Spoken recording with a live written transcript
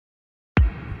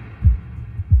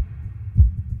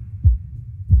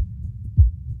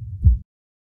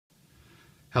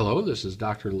Hello, this is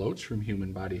Dr. Lotz from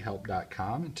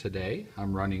humanbodyhelp.com, and today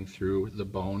I'm running through the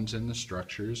bones and the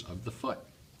structures of the foot.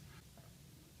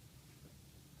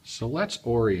 So let's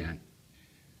orient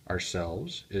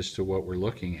ourselves as to what we're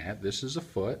looking at. This is a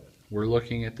foot. We're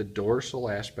looking at the dorsal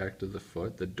aspect of the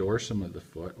foot, the dorsum of the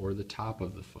foot, or the top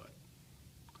of the foot.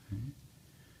 Okay.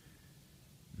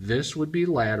 This would be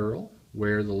lateral,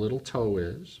 where the little toe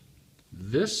is.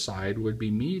 This side would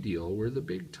be medial, where the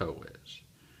big toe is.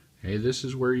 Okay, this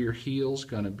is where your heel's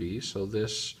going to be, so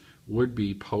this would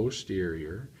be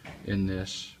posterior, and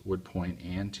this would point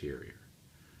anterior.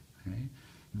 Okay.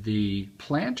 The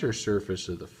plantar surface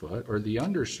of the foot, or the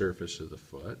undersurface of the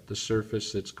foot, the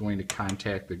surface that's going to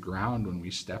contact the ground when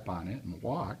we step on it and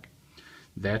walk,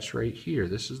 that's right here.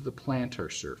 This is the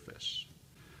plantar surface.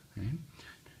 Okay.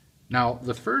 Now,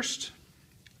 the first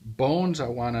bones I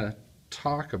want to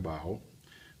talk about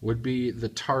would be the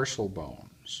tarsal bones.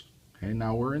 Okay,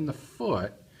 now we're in the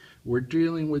foot. We're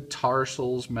dealing with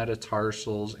tarsals,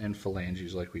 metatarsals, and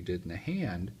phalanges like we did in the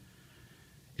hand,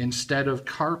 instead of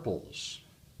carpals,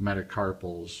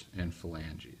 metacarpals, and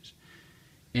phalanges.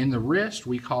 In the wrist,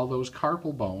 we call those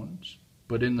carpal bones,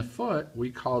 but in the foot,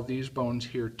 we call these bones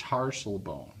here tarsal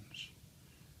bones.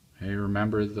 Okay,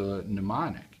 remember the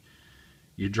mnemonic.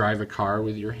 You drive a car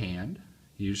with your hand,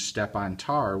 you step on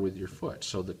tar with your foot.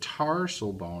 So the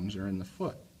tarsal bones are in the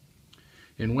foot.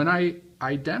 And when I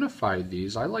identify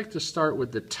these, I like to start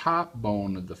with the top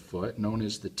bone of the foot, known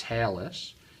as the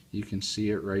talus. You can see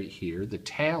it right here. The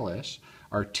talus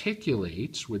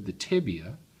articulates with the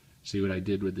tibia. See what I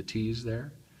did with the T's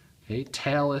there? Okay,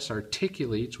 talus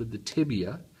articulates with the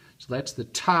tibia. So that's the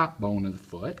top bone of the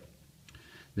foot.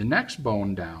 The next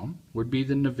bone down would be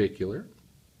the navicular.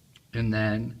 And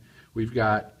then we've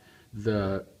got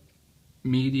the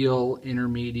medial,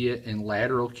 intermediate, and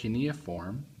lateral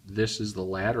cuneiform. This is the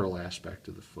lateral aspect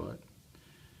of the foot.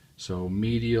 So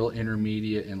medial,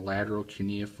 intermediate, and lateral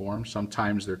cuneiform.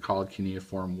 Sometimes they're called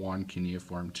cuneiform 1,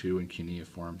 cuneiform 2, and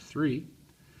cuneiform 3.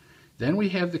 Then we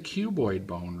have the cuboid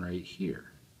bone right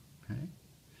here. Okay?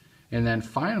 And then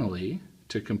finally,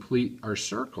 to complete our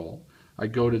circle, I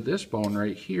go to this bone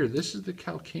right here. This is the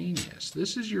calcaneous.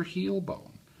 This is your heel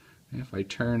bone. And if I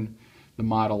turn the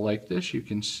model like this, you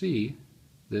can see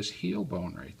this heel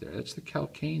bone right there. That's the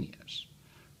calcaneous.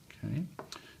 Okay.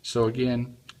 So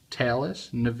again, talus,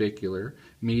 navicular,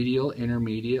 medial,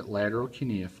 intermediate, lateral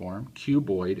cuneiform,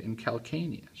 cuboid, and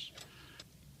calcaneous.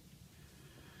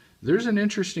 There's an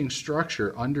interesting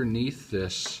structure underneath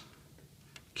this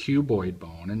cuboid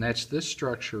bone, and that's this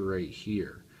structure right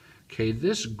here. Okay,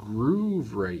 this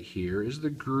groove right here is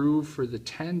the groove for the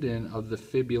tendon of the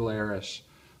fibularis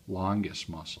longus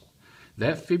muscle.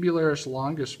 That fibularis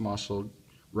longus muscle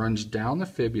runs down the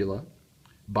fibula,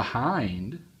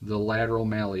 behind the lateral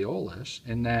malleolus,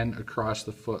 and then across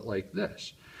the foot like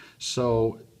this.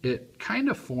 So it kind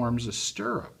of forms a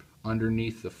stirrup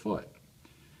underneath the foot.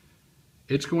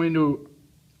 It's going to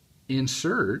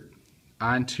insert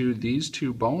onto these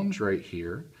two bones right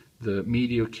here, the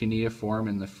medial cuneiform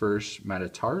and the first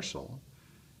metatarsal.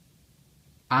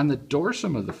 On the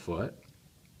dorsum of the foot,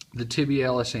 the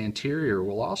tibialis anterior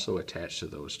will also attach to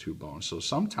those two bones. So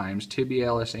sometimes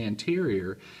tibialis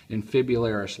anterior and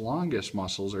fibularis longus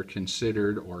muscles are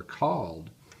considered or called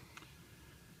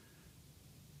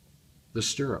the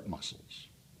stirrup muscles.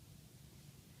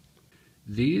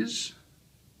 These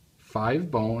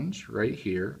 5 bones right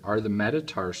here are the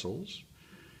metatarsals.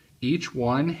 Each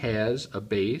one has a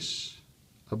base,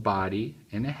 a body,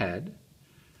 and a head.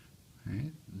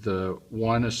 Okay. The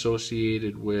one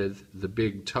associated with the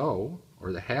big toe,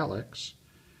 or the hallux,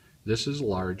 this is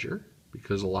larger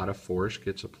because a lot of force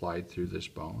gets applied through this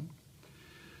bone.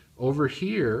 Over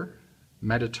here,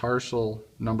 metatarsal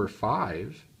number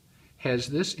 5 has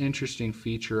this interesting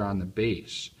feature on the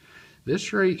base.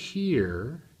 This right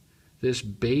here, this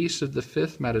base of the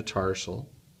 5th metatarsal,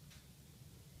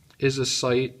 is a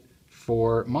site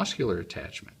for muscular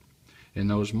attachment. And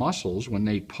those muscles, when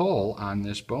they pull on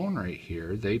this bone right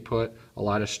here, they put a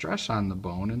lot of stress on the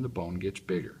bone, and the bone gets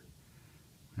bigger.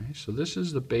 Okay, so this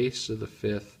is the base of the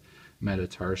 5th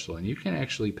metatarsal, and you can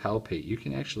actually palpate, you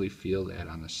can actually feel that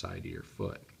on the side of your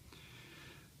foot.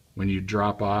 When you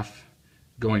drop off,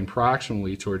 going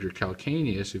proximally toward your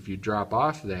calcaneus, if you drop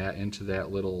off that into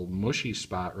that little mushy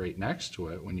spot right next to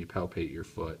it when you palpate your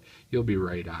foot, you'll be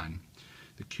right on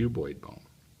the cuboid bone.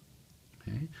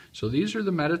 Okay. So these are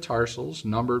the metatarsals,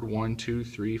 numbered 1, 2,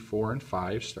 3, 4, and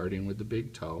 5, starting with the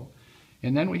big toe.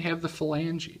 And then we have the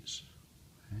phalanges.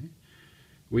 Okay.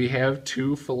 We have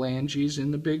 2 phalanges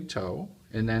in the big toe,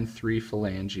 and then 3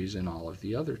 phalanges in all of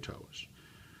the other toes.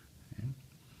 Okay.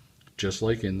 Just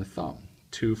like in the thumb.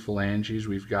 two phalanges.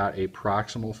 We've got a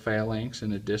proximal phalanx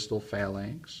and a distal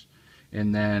phalanx.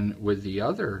 And then with the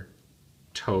other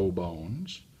toe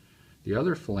bones, the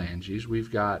other phalanges,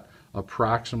 we've got a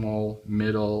proximal,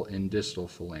 middle, and distal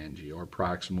phalange, or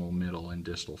proximal, middle, and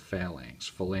distal phalanx.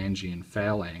 Phalange and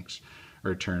phalanx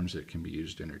are terms that can be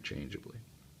used interchangeably.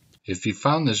 If you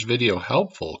found this video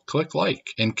helpful, click like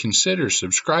and consider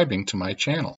subscribing to my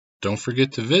channel. Don't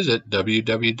forget to visit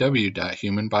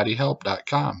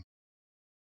www.humanbodyhelp.com.